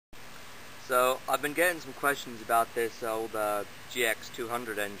So I've been getting some questions about this old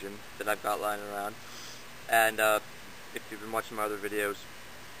GX200 engine that I've got lying around, and if you've been watching my other videos,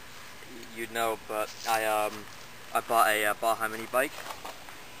 you'd know. But I bought a Baja mini bike,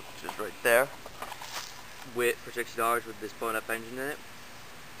 which is right there, for $60 with this blown up engine in it,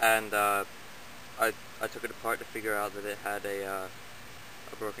 and I took it apart to figure out that it had a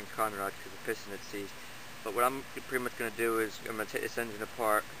broken con rod because the piston had seized. But what I'm pretty much going to do is I'm going to take this engine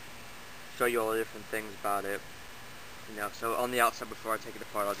apart, show you all the different things about it. So on the outside, before I take it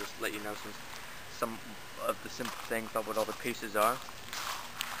apart, I'll just let you know some of the simple things about what all the pieces are.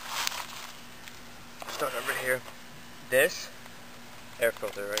 Start over here. This air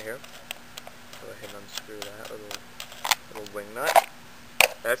filter right here. Go ahead and unscrew that little wing nut.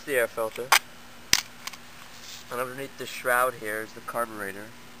 That's the air filter. And underneath the shroud here is the carburetor.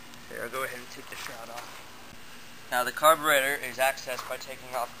 Here, I'll go ahead and take the shroud off. Now the carburetor is accessed by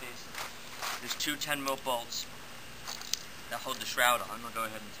taking off these two 10mm bolts that hold the shroud on. I'll go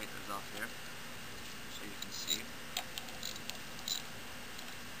ahead and take those off here so you can see.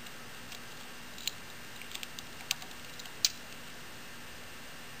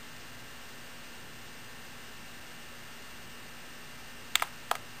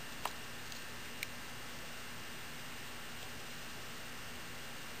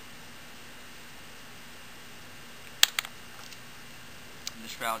 The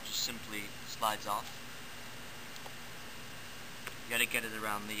shroud just simply slides off. You gotta get it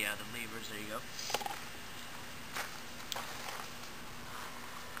around the levers. There you go.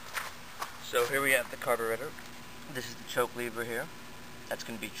 So here we have the carburetor. This is the choke lever here. That's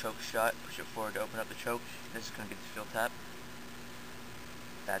going to be choke shut. Push it forward to open up the choke. This is going to be the fuel tap.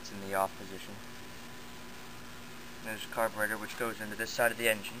 That's in the off position. There's the carburetor, which goes into this side of the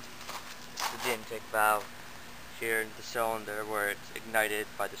engine. This is the intake valve. Here in the cylinder where it's ignited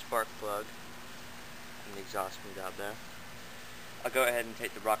by the spark plug and the exhaust comes out there. I'll go ahead and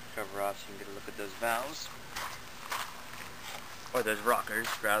take the rocker cover off so you can get a look at those valves, or those rockers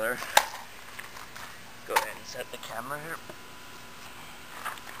rather. Go ahead and set the camera here.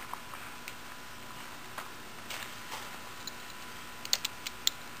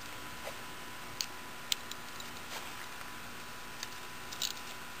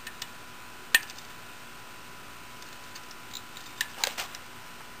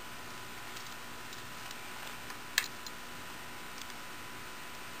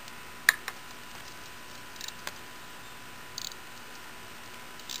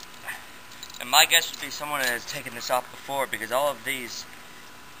 And my guess would be someone has taken this off before, because all of these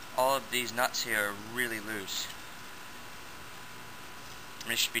nuts here are really loose.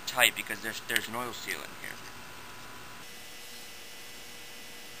 And it should be tight because there's an oil seal in here.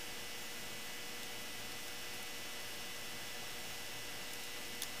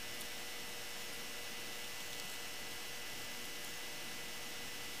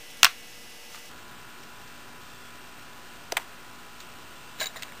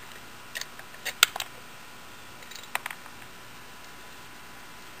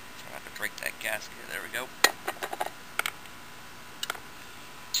 Break that gasket. There we go.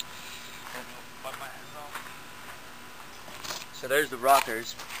 So there's the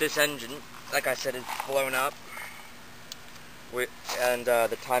rockers. This engine, like I said, is blown up. And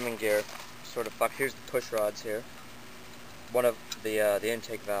the timing gear sort of fucked. Here's the push rods here. One of the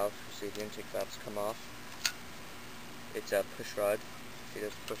intake valve. You see the intake valves come off. It's a push rod. See,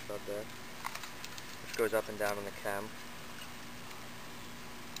 there's the push rod there, which goes up and down on the cam.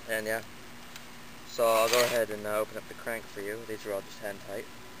 And yeah, so I'll go ahead and open up the crank for you. These are all just hand tight.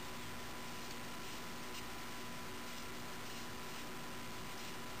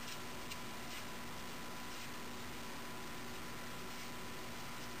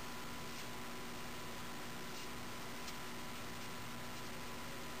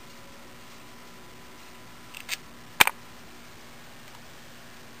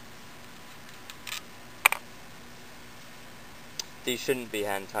 These shouldn't be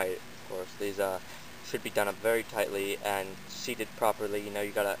hand tight, of course. These should be done up very tightly and seated properly. You know,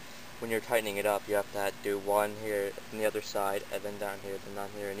 you gotta, when you're tightening it up, you have to do one here on the other side, and then down here, then down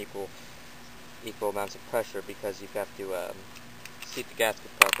here, in equal amounts of pressure, because you have to seat the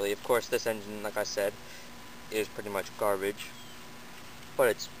gasket properly. Of course, this engine, like I said, is pretty much garbage, but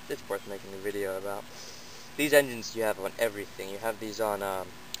it's worth making a video about. These engines you have on everything. You have these on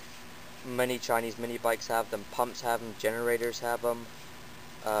many Chinese mini bikes have them, pumps have them, generators have them,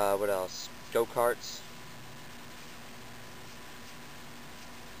 what else? Go-karts.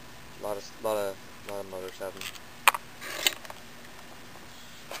 A lot of motors have them.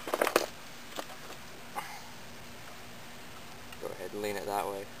 Go ahead and lean it that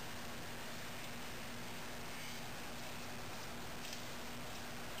way.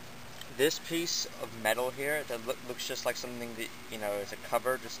 this piece of metal here that looks just like something that, you know, is a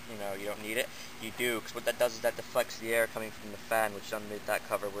cover, just, you know, you don't need it. You do, because what that does is that deflects the air coming from the fan, which is underneath that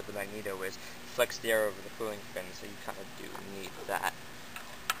cover where the magneto is, deflects the air over the cooling fin, so you kind of do need that.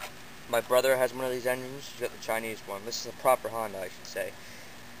 My brother has one of these engines. He's got the Chinese one. This is a proper Honda, I should say,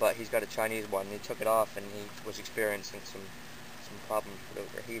 but he's got a Chinese one, and he took it off, and he was experiencing some problems with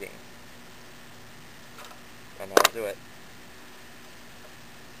overheating. I know how to do it.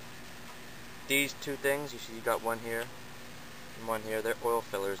 These two things, you see you got one here and one here, they're oil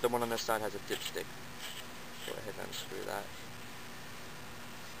fillers. The one on this side has a dipstick. Go ahead and unscrew that.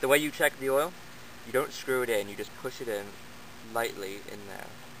 The way you check the oil, you don't screw it in, you just push it in lightly in there,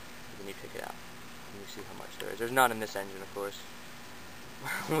 and then you take it out. And you see how much there is. There's none in this engine, of course,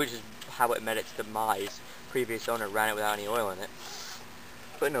 which is how it met its demise. Previous owner ran it without any oil in it,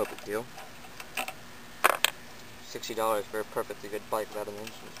 but no big deal. $60 for a perfectly good bike without an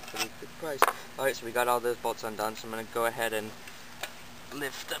engine. It's a pretty good price. Alright, so we got all those bolts undone, so I'm going to go ahead and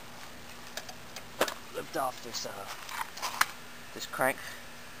lift off this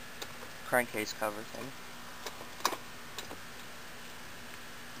crankcase cover thing.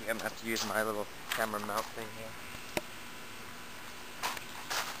 Yeah, I'm going to have to use my little camera mount thing here.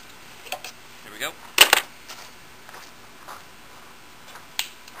 Here we go.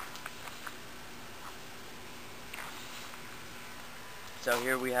 So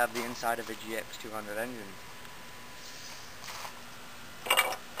here we have the inside of a GX200 engine.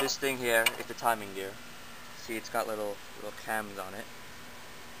 This thing here is the timing gear. See, it's got little cams on it.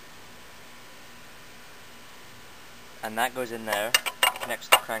 And that goes in there, connects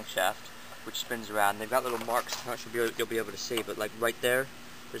to the crankshaft, which spins around. They've got little marks, I'm not sure you'll be able to see, but like right there,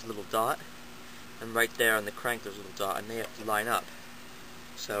 there's a little dot. And right there on the crank, there's a little dot, and they have to line up.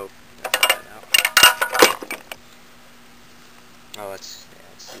 So, let's check that out. Oh, it's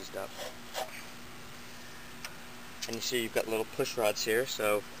seized up. And you see you've got little push rods here,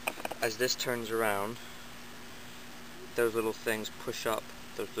 so as this turns around, those little things push up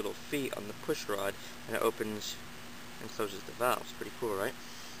those little feet on the push rod, and it opens and closes the valves. Pretty cool, right?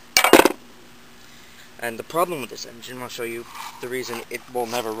 And the problem with this engine, I'll show you the reason it will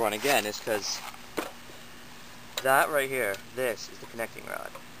never run again, is because that right here, this is the connecting rod,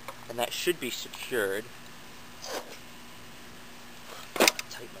 and that should be secured.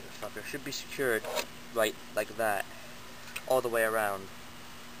 Tight motherfucker. Should be secured right like that, all the way around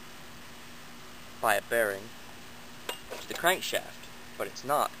by a bearing to the crankshaft, but it's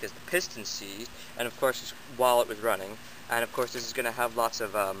not, because the piston's seized, and of course it's while it was running, and of course this is going to have lots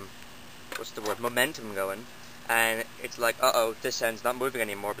of momentum going, and it's like, uh-oh, this end's not moving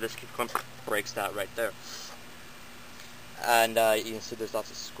anymore, but this breaks that right there. And you can see there's lots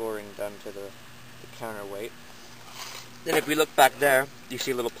of scoring done to the counterweight. Then if we look back there, you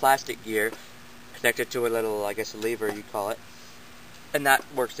see a little plastic gear connected to a little, I guess, a lever you call it, and that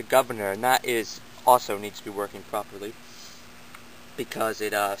works the governor, and that is also needs to be working properly, because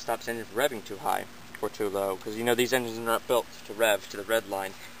it stops the engine from revving too high or too low, because you know these engines are not built to rev to the red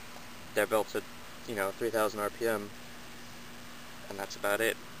line. They're built to, you know, 3,000 RPM, and that's about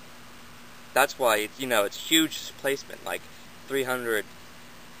it. That's why, you know, it's huge displacement, like 300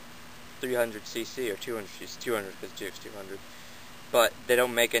 cc or 200 cc, 200 because GX200, but they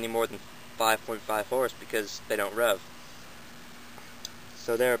don't make any more than 5.5 horse because they don't rev.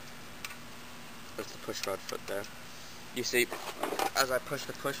 So there's the push rod foot there. You see, as I push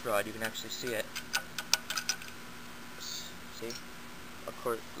the push rod, you can actually see it. See? Of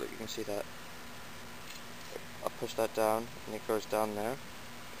course, look, you can see that. I'll push that down, and it goes down there.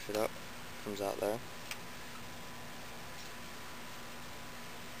 Push it up, comes out there.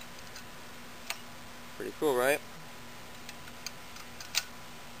 Pretty cool, right?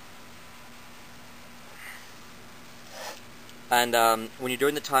 And when you're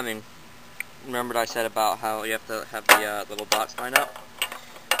doing the timing, remember what I said about how you have to have the little dots line up?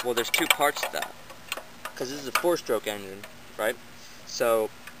 Well, there's two parts to that, because this is a 4-stroke engine, right? So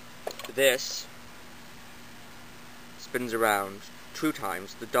this spins around 2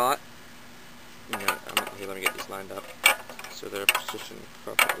 times. The dot, you know, here, let me get these lined up so they're positioned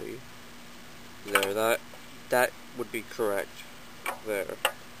properly. There, that would be correct there.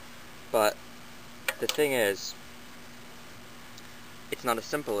 But the thing is, it's not as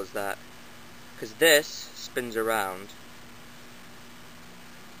simple as that, because this spins around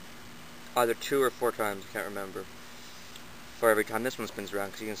either 2 or 4 times, I can't remember, for every time this one spins around,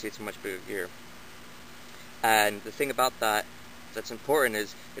 because you can see it's a much bigger gear. And the thing about that that's important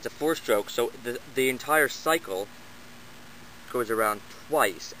is it's a 4-stroke, so the entire cycle goes around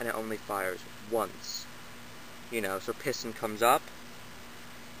twice, and it only fires once. You know, so piston comes up,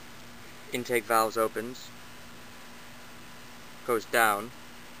 intake valves opens, goes down,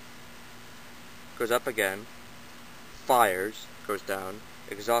 goes up again, fires, goes down,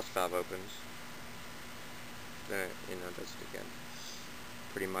 exhaust valve opens, then it does it again,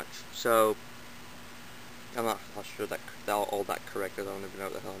 pretty much. So I'm not sure that all that correct. I don't even know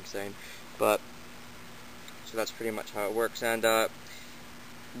what the hell I'm saying, but so that's pretty much how it works. And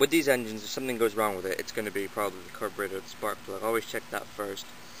with these engines, if something goes wrong with it, it's going to be probably the carburetor or the spark plug. Always check that first.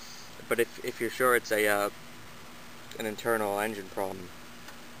 But if you're sure it's a an internal engine problem,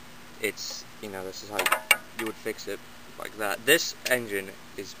 it's this is how you would fix it, like that. This engine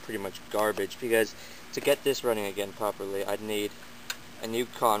is pretty much garbage, because to get this running again properly, I'd need a new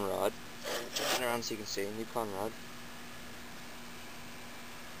con rod. Turn it around so you can see, a new con rod.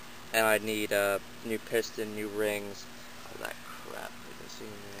 And I'd need a new piston, new rings, all that crap you can see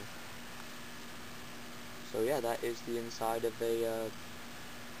in there. So yeah, that is the inside of a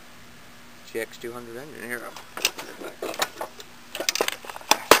GX200 engine. Here, I'll put it back.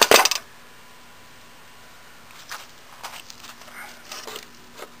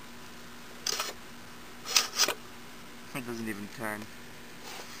 It doesn't even turn.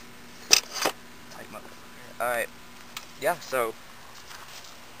 Alright, yeah, so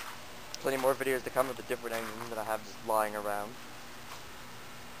plenty more videos to come with a different engine that I have just lying around.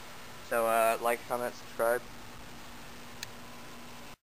 So like, comment, subscribe.